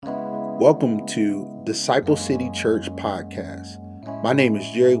Welcome to Disciple City Church Podcast. My name is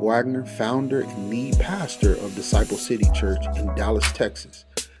Jerry Wagner, founder and lead pastor of Disciple City Church in Dallas, Texas.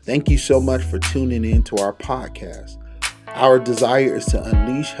 Thank you so much for tuning in to our podcast. Our desire is to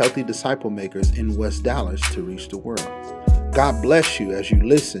unleash healthy disciple makers in West Dallas to reach the world. God bless you as you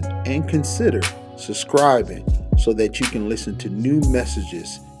listen and consider subscribing so that you can listen to new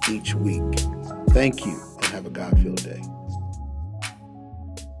messages each week. Thank you and have a God-filled day.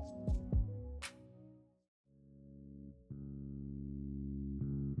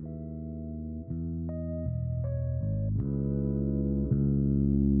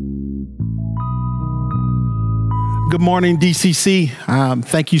 Good morning, DCC.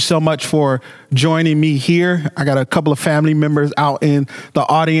 Thank you so much for joining me here. I got a couple of family members out in the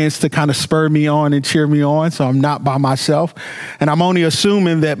audience to kind of spur me on and cheer me on, so I'm not by myself. And I'm only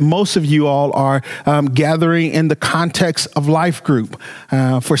assuming that most of you all are gathering in the context of Life Group.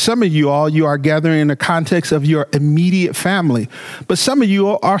 For some of you all, you are gathering in the context of your immediate family. But some of you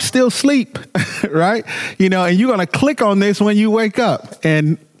are still asleep, right? And you're going to click on this when you wake up.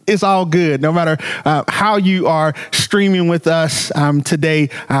 And it's all good. No matter how you are streaming with us today,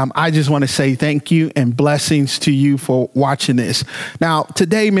 I just want to say thank you and blessings to you for watching this. Now,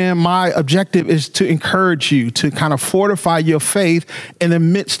 today, man, my objective is to encourage you to kind of fortify your faith in the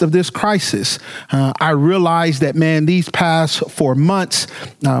midst of this crisis. I realize that, man, these past 4 months,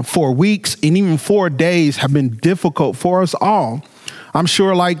 4 weeks, and even 4 days have been difficult for us all. I'm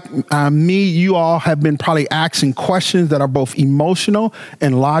sure like me, you all have been probably asking questions that are both emotional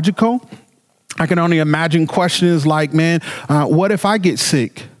and logical. I can only imagine questions like, man, what if I get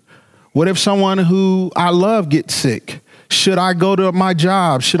sick? What if someone who I love gets sick? Should I go to my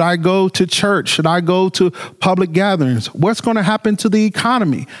job? Should I go to church? Should I go to public gatherings? What's going to happen to the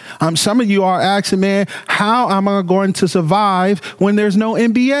economy? Some of you are asking, man, how am I going to survive when there's no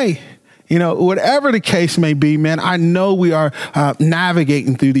NBA? Whatever the case may be, man, I know we are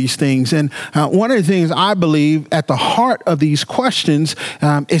navigating through these things. And one of the things I believe at the heart of these questions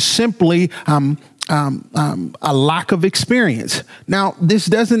is simply a lack of experience. Now, this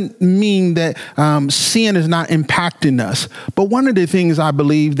doesn't mean that sin is not impacting us. But one of the things I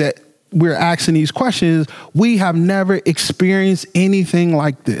believe that we're asking these questions, we have never experienced anything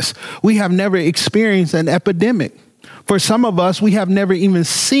like this. We have never experienced an epidemic. For some of us, we have never even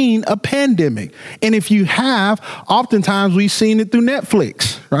seen a pandemic. And if you have, oftentimes we've seen it through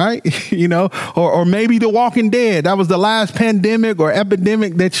Netflix, right? Or maybe The Walking Dead. That was the last pandemic or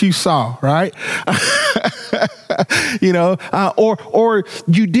epidemic that you saw, right? Or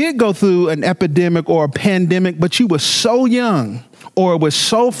you did go through an epidemic or a pandemic, but you were so young or it was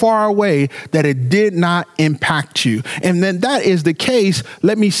so far away that it did not impact you. And then that is the case.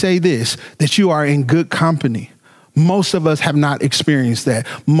 Let me say this, that you are in good company. Most of us have not experienced that.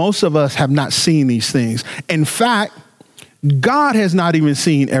 Most of us have not seen these things. In fact, God has not even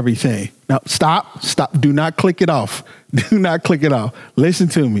seen everything. Now, stop. Do not click it off. Do not click it off. Listen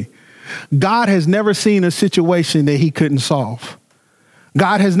to me. God has never seen a situation that he couldn't solve.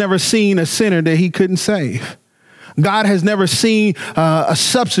 God has never seen a sinner that he couldn't save. God has never seen a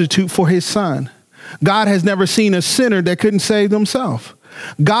substitute for his son. God has never seen a sinner that couldn't save themselves.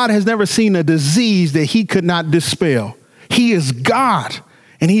 God has never seen a disease that he could not dispel. He is God,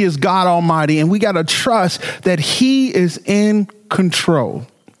 and he is God Almighty, and we got to trust that he is in control.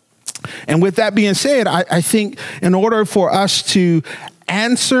 And with that being said, I think in order for us to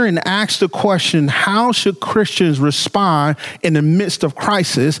answer and ask the question, how should Christians respond in the midst of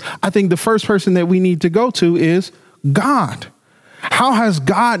crisis? I think the first person that we need to go to is God. How has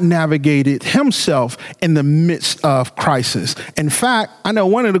God navigated himself in the midst of crisis? In fact, I know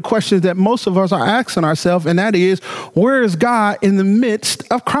one of the questions that most of us are asking ourselves, and that is, where is God in the midst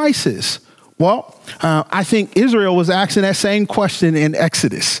of crisis? Well, I think Israel was asking that same question in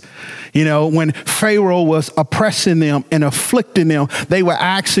Exodus. When Pharaoh was oppressing them and afflicting them, they were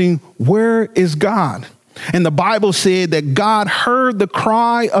asking, where is God? And the Bible said that God heard the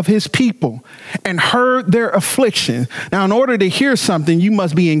cry of his people and heard their affliction. Now, in order to hear something, you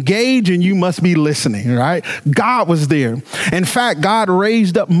must be engaged and you must be listening, right? God was there. In fact, God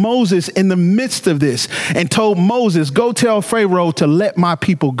raised up Moses in the midst of this and told Moses, go tell Pharaoh to let my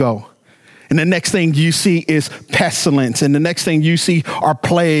people go. And the next thing you see is pestilence. And the next thing you see are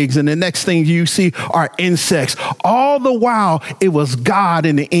plagues. And the next thing you see are insects. All the while, it was God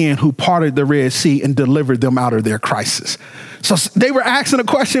in the end who parted the Red Sea and delivered them out of their crisis. So they were asking the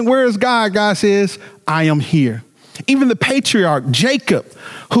question, where is God? God says, I am here. Even the patriarch Jacob,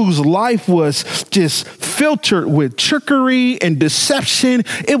 whose life was just filtered with trickery and deception,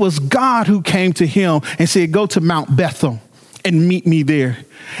 it was God who came to him and said, go to Mount Bethel and meet me there.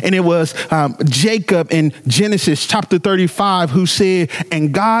 And it was Jacob in Genesis chapter 35 who said,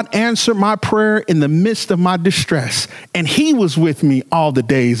 and God answered my prayer in the midst of my distress, and he was with me all the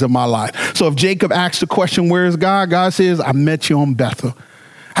days of my life. So if Jacob asked the question, where is God? God says, I met you on Bethel.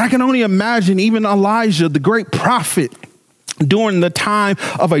 I can only imagine even Elijah, the great prophet, during the time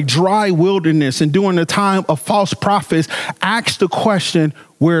of a dry wilderness and during the time of false prophets, asked the question,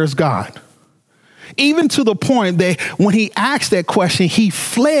 where is God? Even to the point that when he asked that question, he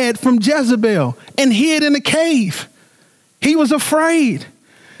fled from Jezebel and hid in a cave. He was afraid.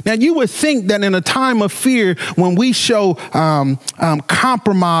 Now, you would think that in a time of fear, when we show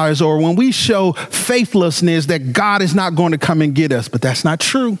compromise or when we show faithlessness, that God is not going to come and get us. But that's not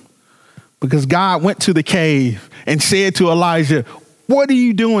true, because God went to the cave and said to Elijah, what are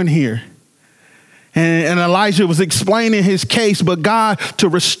you doing here? And Elijah was explaining his case, but God, to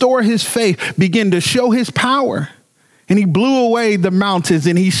restore his faith, began to show his power. And he blew away the mountains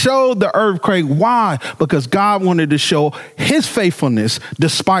and he showed the earthquake. Why? Because God wanted to show his faithfulness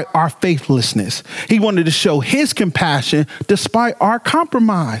despite our faithlessness. He wanted to show his compassion despite our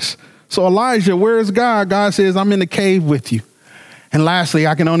compromise. So Elijah, where is God? God says, I'm in the cave with you. And lastly,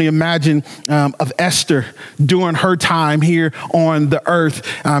 I can only imagine of Esther during her time here on the earth,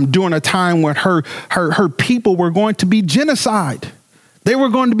 during a time when her people were going to be genocide. They were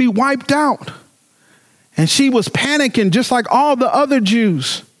going to be wiped out. And she was panicking just like all the other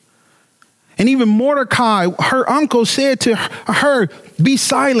Jews. And even Mordecai, her uncle, said to her, be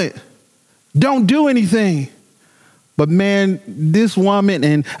silent. Don't do anything. But man, this woman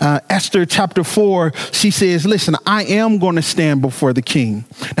in Esther chapter 4, she says, listen, I am going to stand before the king.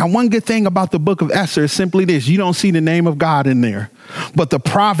 Now, one good thing about the book of Esther is simply this. You don't see the name of God in there. But the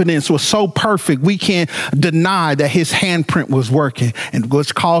providence was so perfect, we can't deny that his handprint was working. And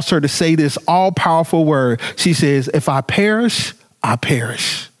which caused her to say this all-powerful word. She says, if I perish, I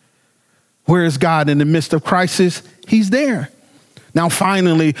perish. Where is God in the midst of crisis? He's there. Now,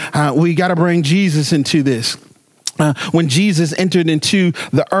 finally, we got to bring Jesus into this. When Jesus entered into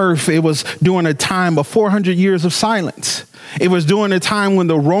the earth, it was during a time of 400 years of silence. It was during a time when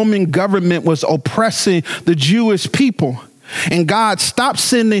the Roman government was oppressing the Jewish people. And God stopped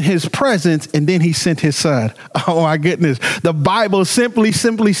sending his presence, and then he sent his son. Oh, my goodness. The Bible simply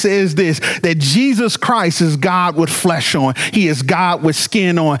says this, that Jesus Christ is God with flesh on. He is God with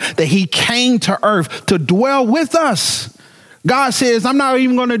skin on, that he came to earth to dwell with us. God says, I'm not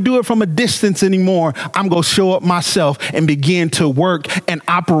even going to do it from a distance anymore. I'm going to show up myself and begin to work and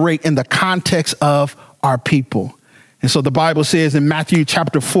operate in the context of our people. And so the Bible says in Matthew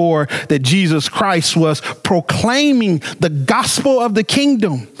chapter 4 that Jesus Christ was proclaiming the gospel of the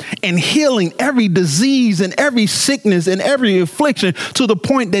kingdom and healing every disease and every sickness and every affliction to the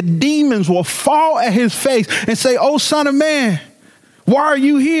point that demons will fall at his face and say, oh, son of man, why are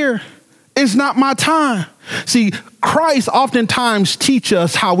you here? It's not my time. See, Christ oftentimes teaches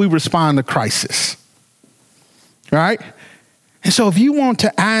us how we respond to crisis, right? And so if you want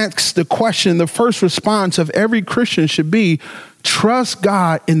to ask the question, the first response of every Christian should be, trust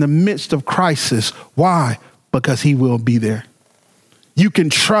God in the midst of crisis. Why? Because he will be there. You can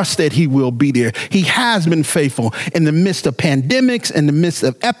trust that he will be there. He has been faithful in the midst of pandemics, in the midst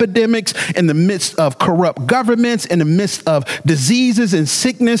of epidemics, in the midst of corrupt governments, in the midst of diseases and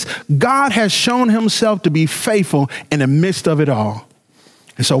sickness. God has shown himself to be faithful in the midst of it all.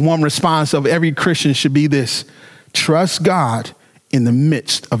 And so one response of every Christian should be this: trust God in the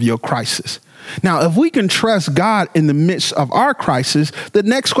midst of your crisis. Now, if we can trust God in the midst of our crisis, the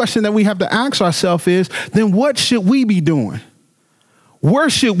next question that we have to ask ourselves is, then what should we be doing?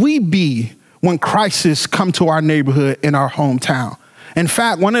 Where should we be when crisis come to our neighborhood, in our hometown? In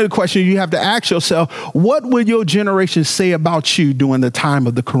fact, one of the questions you have to ask yourself, what would your generation say about you during the time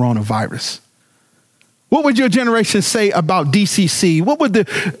of the coronavirus? What would your generation say about DCC? What would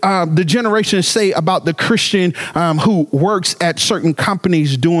the generation say about the Christian who works at certain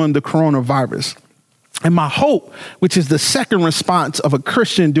companies during the coronavirus? And my hope, which is the second response of a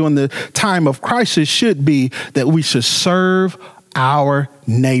Christian during the time of crisis, should be that we should serve our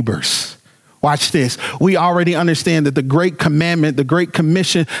neighbors. Watch this. We already understand that the great commandment, the great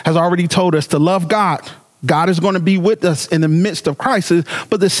commission has already told us to love God. God is going to be with us in the midst of crisis.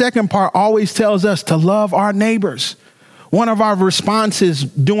 But the second part always tells us to love our neighbors. One of our responses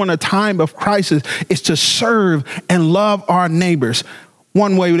during a time of crisis is to serve and love our neighbors.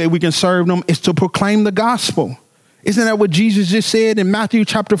 One way that we can serve them is to proclaim the gospel. Isn't that what Jesus just said in Matthew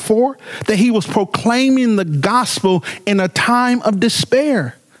chapter 4? That he was proclaiming the gospel in a time of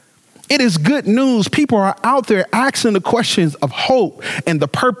despair. It is good news. People are out there asking the questions of hope and the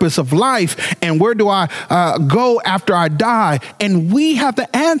purpose of life and where do I go after I die? And we have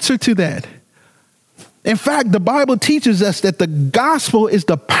the answer to that. In fact, the Bible teaches us that the gospel is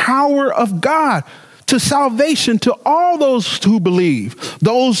the power of God to salvation to all those who believe,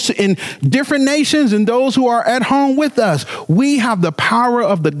 those in different nations and those who are at home with us. We have the power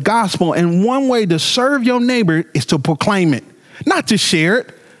of the gospel, and one way to serve your neighbor is to proclaim it, not to share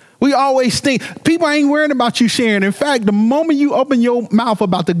it. We always think people ain't worried about you sharing. In fact, the moment you open your mouth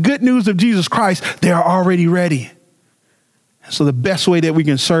about the good news of Jesus Christ, they're already ready. So the best way that we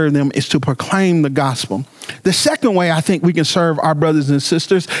can serve them is to proclaim the gospel. The second way I think we can serve our brothers and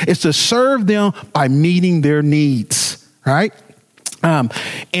sisters is to serve them by meeting their needs, right? In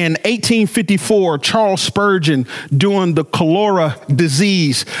 1854, Charles Spurgeon, during the cholera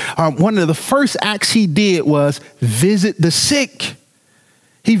disease, one of the first acts he did was visit the sick.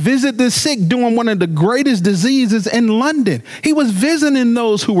 He visited the sick during one of the greatest diseases in London. He was visiting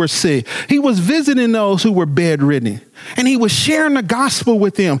those who were sick. He was visiting those who were bedridden. And he was sharing the gospel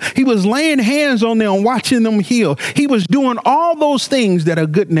with them. He was laying hands on them, watching them heal. He was doing all those things that a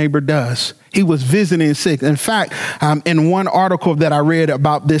good neighbor does. He was visiting sick. In fact, in one article that I read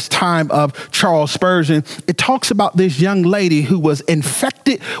about this time of Charles Spurgeon, it talks about this young lady who was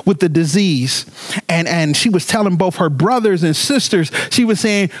infected with the disease. And she was telling both her brothers and sisters, she was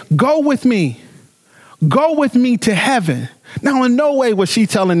saying, go with me to heaven. Now, in no way was she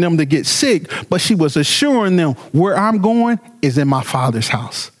telling them to get sick, but she was assuring them where I'm going is in my Father's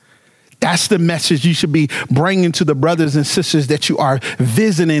house. That's the message you should be bringing to the brothers and sisters that you are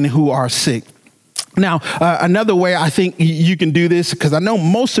visiting who are sick. Now, another way I think you can do this, because I know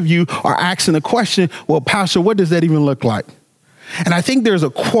most of you are asking the question, well, Pastor, what does that even look like? And I think there's a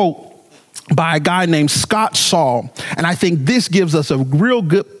quote by a guy named Scott Saul. And I think this gives us a real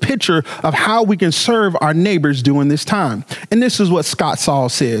good picture of how we can serve our neighbors during this time. And this is what Scott Saul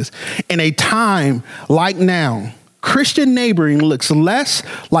says. In a time like now, Christian neighboring looks less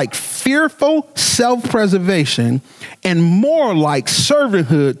like fearful self-preservation and more like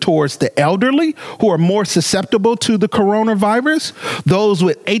servanthood towards the elderly who are more susceptible to the coronavirus, those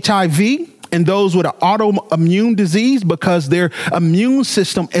with HIV, and those with an autoimmune disease because their immune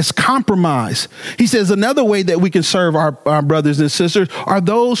system is compromised. He says another way that we can serve our brothers and sisters are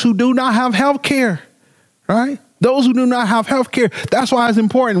those who do not have health care, right? Those who do not have health care. That's why it's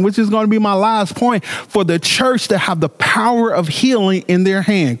important, which is going to be my last point, for the church to have the power of healing in their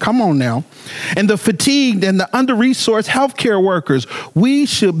hand. Come on now. And the fatigued and the under-resourced healthcare workers, we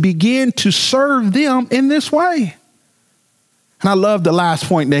should begin to serve them in this way. And I love the last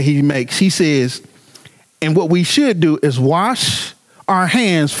point that he makes. He says, and what we should do is wash our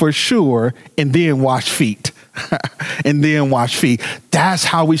hands for sure, and then wash feet. And then wash feet. That's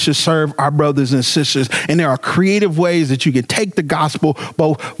how we should serve our brothers and sisters. And there are creative ways that you can take the gospel,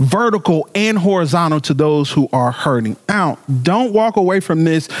 both vertical and horizontal, to those who are hurting. Now, don't walk away from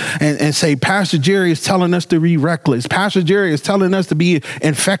this and say, Pastor Jerry is telling us to be reckless. Pastor Jerry is telling us to be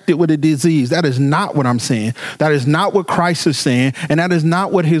infected with a disease. That is not what I'm saying. That is not what Christ is saying. And that is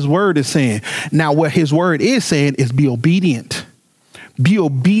not what his word is saying. Now, what his word is saying is be obedient. Be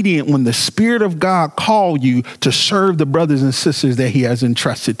obedient when the Spirit of God calls you to serve the brothers and sisters that he has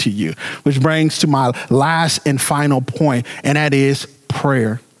entrusted to you. Which brings to my last and final point, and that is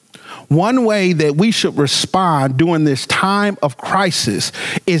prayer. One way that we should respond during this time of crisis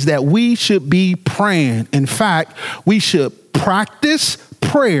is that we should be praying. In fact, we should practice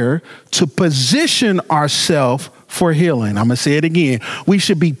prayer to position ourselves for healing. I'm going to say it again. We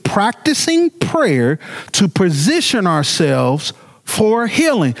should be practicing prayer to position ourselves for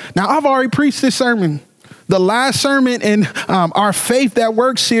healing. Now, I've already preached this sermon. The last sermon in our Faith That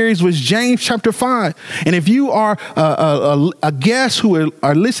Works series was James chapter 5. And if you are a guest who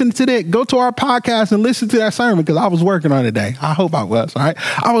are listening to that, go to our podcast and listen to that sermon, because I was working on it today. I hope I was, all right?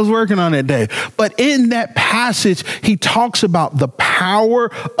 I was working on it today. But in that passage, he talks about the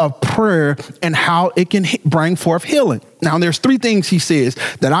power of prayer and how it can bring forth healing. Now, there's three things he says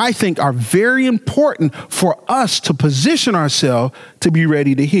that I think are very important for us to position ourselves to be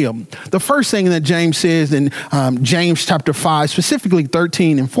ready to heal. The first thing that James says in James chapter 5, specifically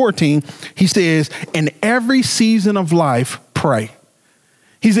 13 and 14, he says, in every season of life, pray.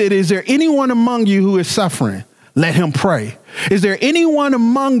 He said, is there anyone among you who is suffering? Let him pray. Is there anyone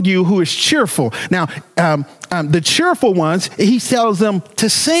among you who is cheerful? Now, the cheerful ones, he tells them to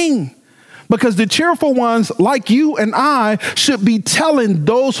sing. Because the cheerful ones, like you and I, should be telling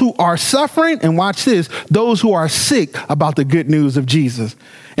those who are suffering, and watch this, those who are sick, about the good news of Jesus.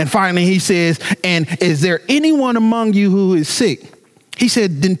 And finally, he says, and is there anyone among you who is sick? He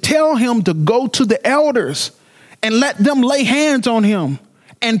said, then tell him to go to the elders and let them lay hands on him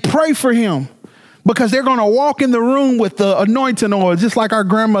and pray for him, because they're going to walk in the room with the anointing oil, just like our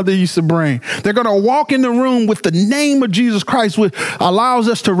grandmother used to bring. They're going to walk in the room with the name of Jesus Christ, which allows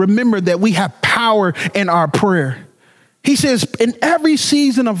us to remember that we have power in our prayer. He says, in every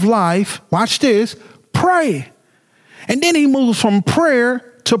season of life, watch this, pray. And then he moves from prayer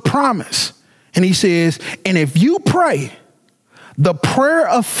to promise. And he says, and if you pray the prayer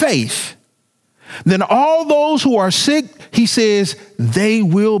of faith, then all those who are sick, he says, they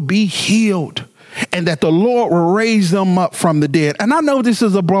will be healed, and that the Lord will raise them up from the dead. And I know this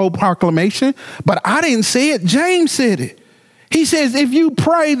is a bold proclamation, but I didn't say it. James said it. He says, if you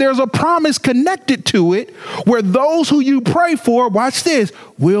pray, there's a promise connected to it where those who you pray for, watch this,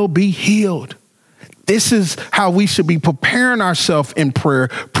 will be healed. This is how we should be preparing ourselves in prayer,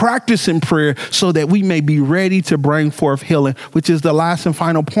 practicing prayer, so that we may be ready to bring forth healing, which is the last and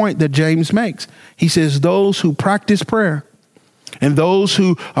final point that James makes. He says, those who practice prayer and those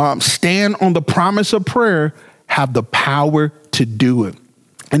who stand on the promise of prayer have the power to do it.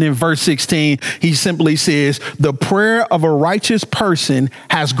 And in verse 16, he simply says, the prayer of a righteous person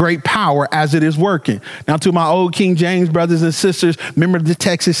has great power as it is working. Now, to my old King James brothers and sisters, remember the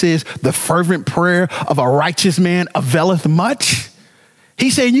text that says, the fervent prayer of a righteous man availeth much.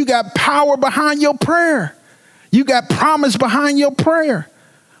 He's saying you got power behind your prayer. You got promise behind your prayer.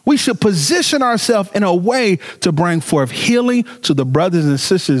 We should position ourselves in a way to bring forth healing to the brothers and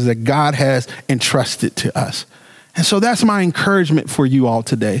sisters that God has entrusted to us. And so that's my encouragement for you all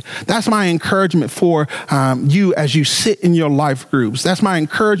today. That's my encouragement for you as you sit in your life groups. That's my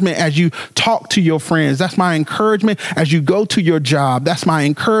encouragement as you talk to your friends. That's my encouragement as you go to your job. That's my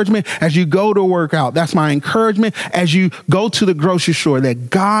encouragement as you go to work out. That's my encouragement as you go to the grocery store, that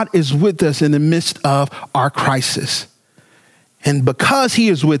God is with us in the midst of our crisis. And because he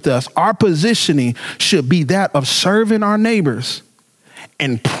is with us, our positioning should be that of serving our neighbors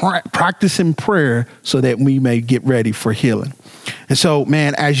and practicing prayer so that we may get ready for healing. And so,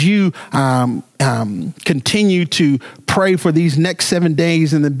 man, as you continue to pray for these next 7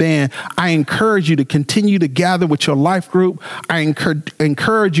 days in the band, I encourage you to continue to gather with your life group. I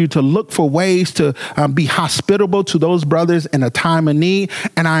encourage you to look for ways to be hospitable to those brothers in a time of need.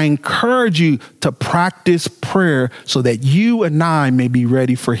 And I encourage you to practice prayer so that you and I may be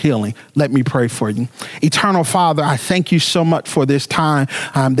ready for healing. Let me pray for you. Eternal Father, I thank you so much for this time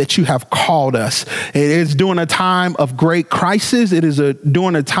that you have called us. It is during a time of great crisis. It is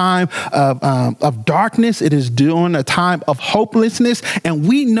during a time of darkness. It is during a time of hopelessness. And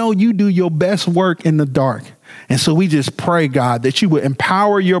we know you do your best work in the dark. And so we just pray, God, that you would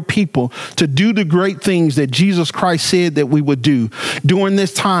empower your people to do the great things that Jesus Christ said that we would do. During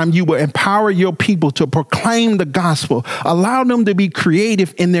this time, you will empower your people to proclaim the gospel. Allow them to be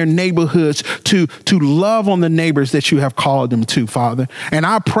creative in their neighborhoods, to love on the neighbors that you have called them to, Father. And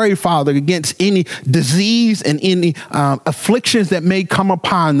I pray, Father, against any disease and any afflictions that may come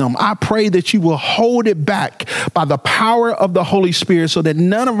upon them. I pray that you will hold it back by the power of the Holy Spirit so that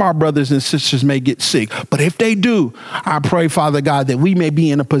none of our brothers and sisters may get sick. But if they do, I pray, Father God, that we may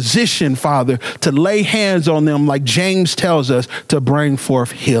be in a position, Father, to lay hands on them like James tells us to bring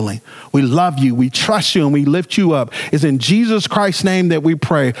forth healing. We love you, we trust you, and we lift you up. It's in Jesus Christ's name that we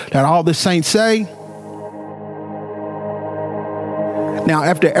pray. That all the saints say. Now,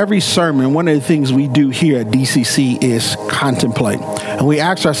 after every sermon, one of the things we do here at DCC is contemplate. And we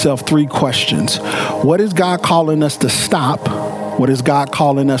ask ourselves 3 questions. What is God calling us to stop? What is God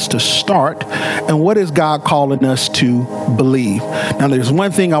calling us to start? And what is God calling us to believe? Now, there's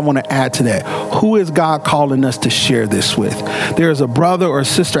one thing I want to add to that. Who is God calling us to share this with? There's a brother or a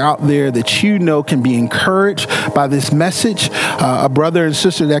sister out there that you know can be encouraged by this message, a brother and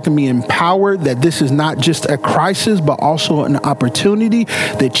sister that can be empowered, that this is not just a crisis, but also an opportunity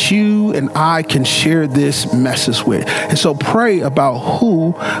that you and I can share this message with. And so pray about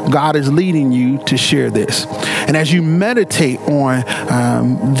who God is leading you to share this. And as you meditate on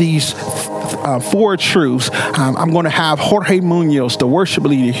these 4 truths, I'm going to have Jorge Munoz, the worship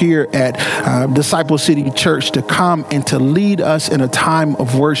leader here at Disciple City Church, to come and to lead us in a time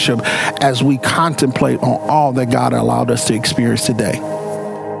of worship as we contemplate on all that God allowed us to experience today.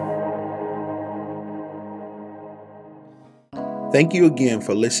 Thank you again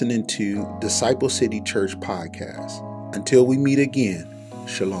for listening to Disciple City Church Podcast. Until we meet again,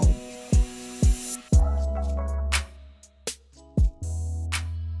 shalom.